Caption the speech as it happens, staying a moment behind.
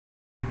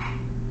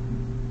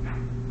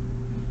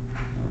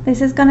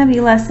This is going to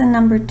be lesson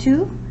number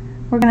 2.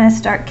 We're going to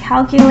start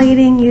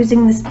calculating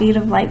using the speed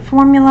of light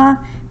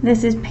formula.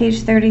 This is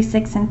page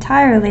 36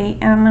 entirely,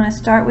 and I'm going to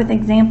start with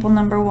example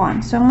number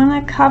 1. So I'm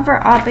going to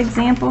cover up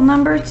example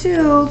number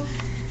 2,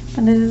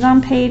 but this is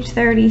on page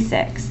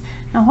 36.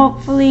 Now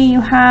hopefully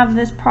you have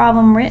this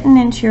problem written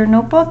into your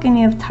notebook and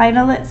you have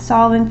titled it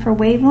Solving for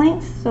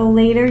Wavelengths, so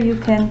later you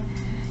can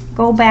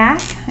go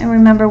back and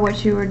remember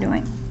what you were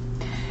doing.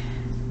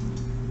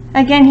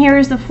 Again, here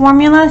is the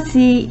formula.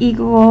 C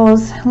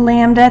equals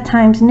lambda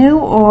times nu,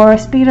 or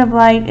speed of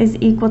light is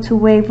equal to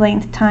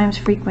wavelength times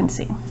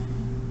frequency.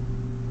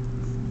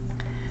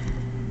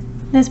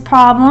 This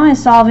problem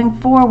is solving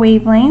for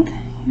wavelength.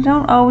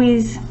 You're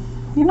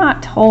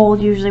not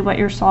told usually what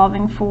you're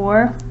solving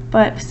for,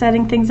 but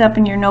setting things up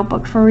in your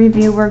notebook for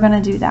review, we're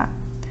going to do that.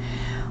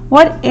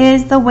 What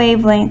is the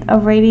wavelength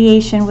of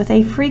radiation with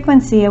a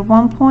frequency of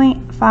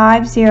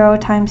 1.50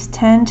 times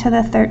 10 to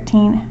the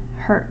 13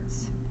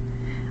 hertz?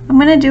 I'm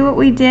going to do what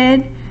we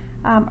did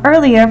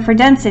earlier for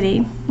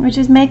density, which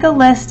is make a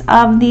list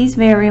of these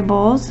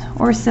variables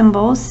or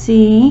symbols: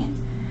 C,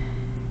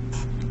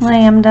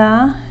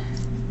 lambda,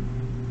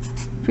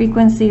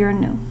 frequency, or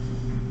nu.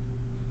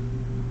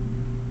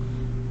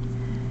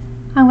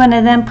 I'm going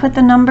to then put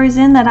the numbers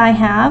in that I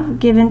have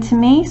given to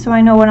me so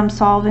I know what I'm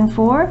solving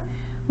for.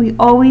 We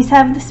always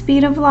have the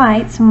speed of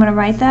light, so I'm going to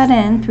write that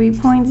in: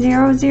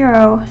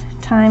 3.00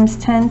 times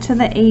 10 to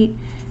the 8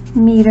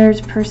 meters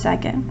per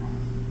second.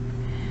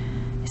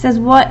 It says,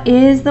 what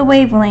is the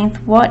wavelength?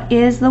 What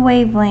is the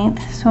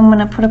wavelength? So I'm going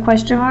to put a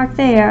question mark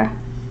there,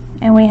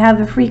 and we have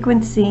the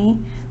frequency,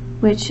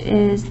 which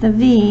is the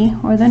V,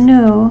 or the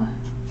nu,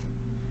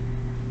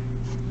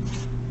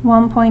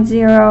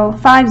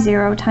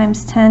 1.050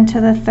 times 10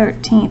 to the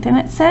 13th, and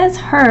it says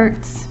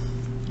hertz.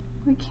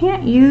 We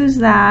can't use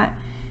that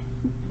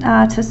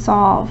to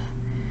solve.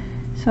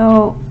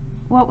 So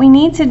what we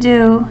need to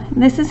do,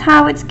 this is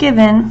how it's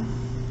given,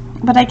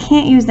 but I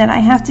can't use that. I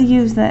have to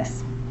use this.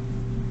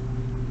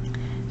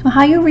 So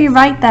how you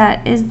rewrite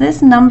that is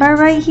this number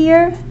right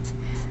here,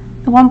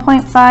 the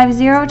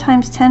 1.50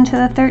 times 10 to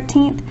the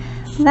 13th.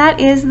 That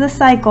is the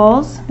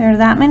cycles. There are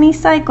that many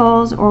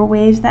cycles or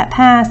waves that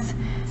pass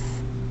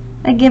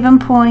a given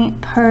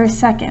point per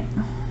second.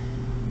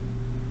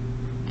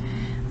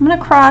 I'm going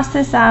to cross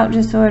this out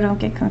just so I don't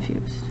get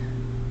confused.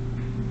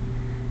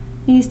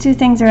 These two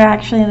things are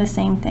actually the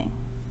same thing.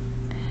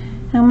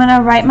 I'm going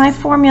to write my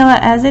formula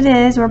as it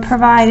is, or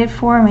provided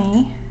for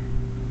me,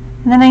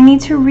 and then I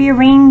need to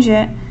rearrange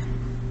it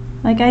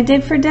like I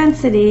did for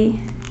density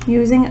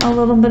using a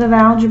little bit of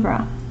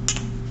algebra.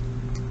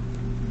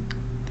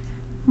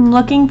 I'm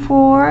looking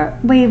for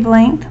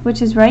wavelength,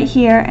 which is right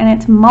here, and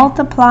it's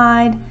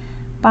multiplied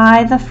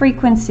by the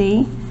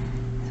frequency.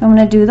 So I'm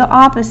going to do the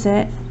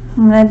opposite.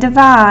 I'm going to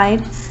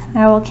divide.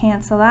 That will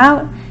cancel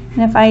out,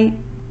 and if I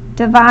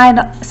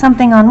divide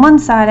something on one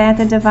side, I have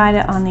to divide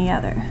it on the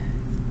other.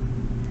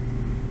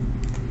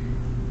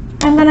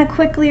 I'm going to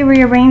quickly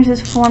rearrange this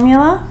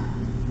formula.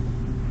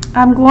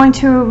 I'm going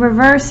to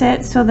reverse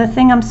it, so the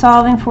thing I'm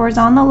solving for is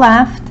on the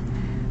left.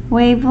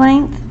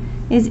 Wavelength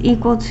is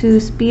equal to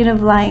speed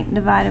of light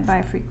divided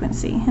by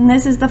frequency. And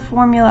this is the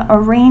formula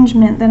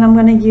arrangement that I'm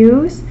going to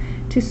use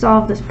to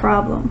solve this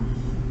problem.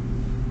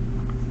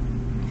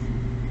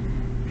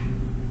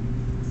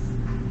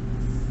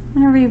 I'm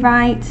going to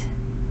rewrite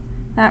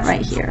that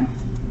right here.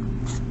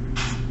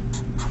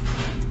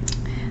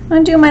 I'm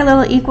going to do my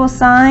little equal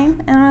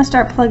sign, and I'm going to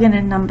start plugging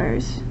in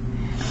numbers.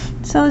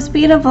 So the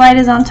speed of light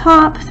is on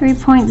top,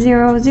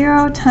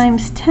 3.00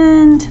 times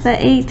 10 to the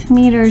 8th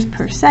meters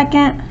per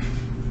second.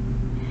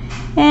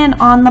 And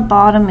on the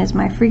bottom is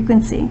my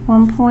frequency,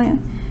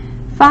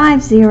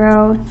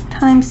 1.50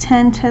 times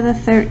 10 to the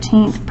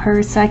 13th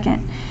per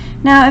second.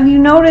 Now if you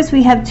notice,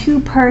 we have 2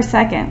 per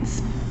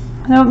seconds.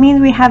 So it means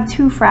we have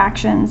 2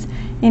 fractions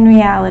in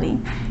reality.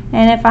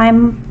 And if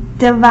I'm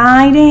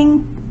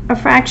dividing a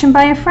fraction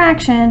by a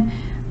fraction,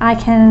 I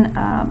can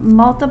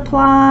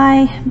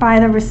multiply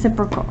by the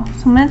reciprocal.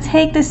 So I'm going to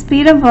take the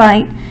speed of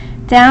light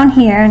down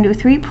here and do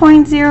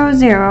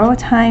 3.00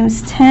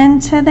 times 10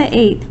 to the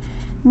 8th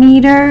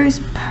meters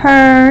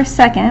per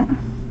second.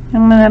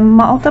 I'm going to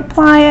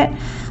multiply it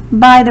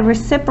by the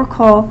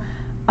reciprocal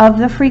of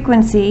the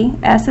frequency.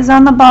 S is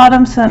on the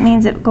bottom, so that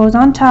means it goes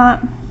on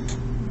top.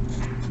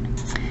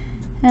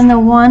 And the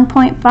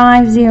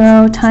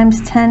 1.50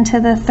 times 10 to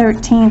the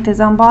 13th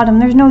is on bottom.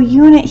 There's no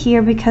unit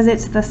here because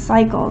it's the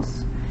cycles.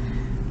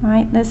 All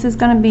right, this is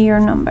going to be your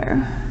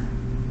number.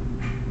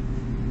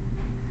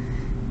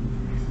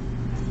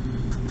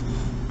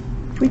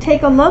 If we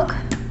take a look,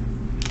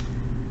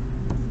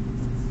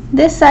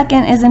 this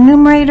second is a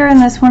numerator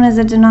and this one is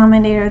a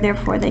denominator,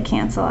 therefore they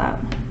cancel out.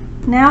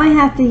 Now I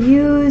have to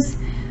use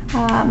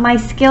my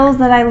skills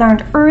that I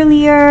learned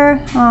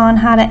earlier on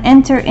how to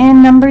enter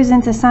in numbers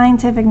into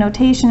scientific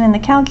notation in the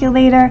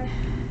calculator.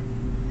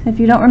 If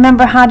you don't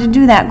remember how to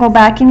do that, go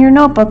back in your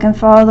notebook and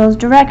follow those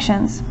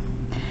directions.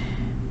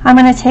 I'm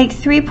going to take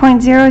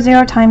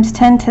 3.00 times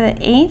 10 to the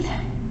 8th,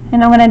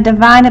 and I'm going to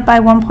divide it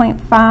by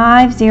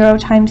 1.50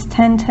 times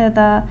 10 to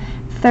the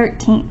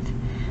 13th.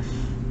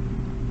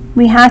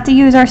 We have to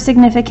use our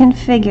significant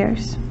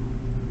figures.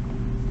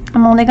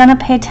 I'm only going to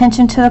pay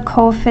attention to the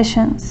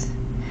coefficients.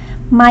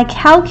 My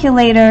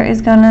calculator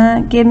is going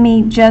to give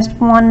me just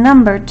one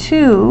number,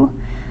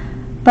 2,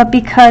 but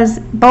because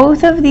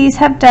both of these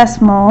have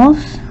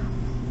decimals,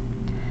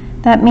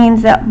 that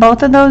means that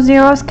both of those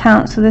zeros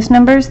count. So this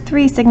number is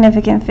 3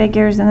 significant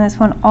figures, and this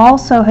one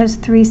also has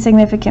 3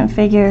 significant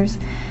figures.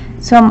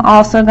 So I'm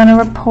also going to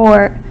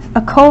report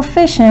a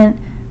coefficient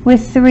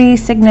with 3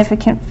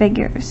 significant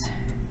figures.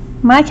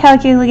 My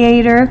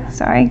calculator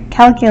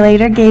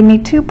gave me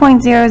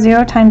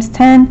 2.00 times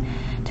 10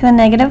 to the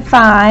negative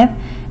 5,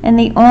 and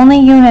the only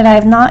unit I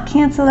have not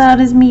canceled out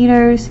is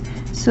meters,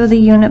 so the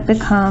unit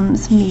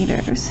becomes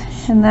meters.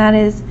 And that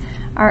is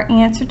our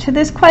answer to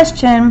this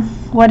question.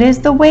 What is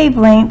the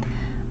wavelength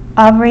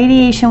of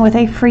radiation with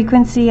a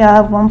frequency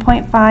of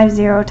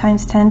 1.50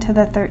 times 10 to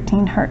the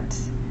 13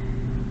 hertz?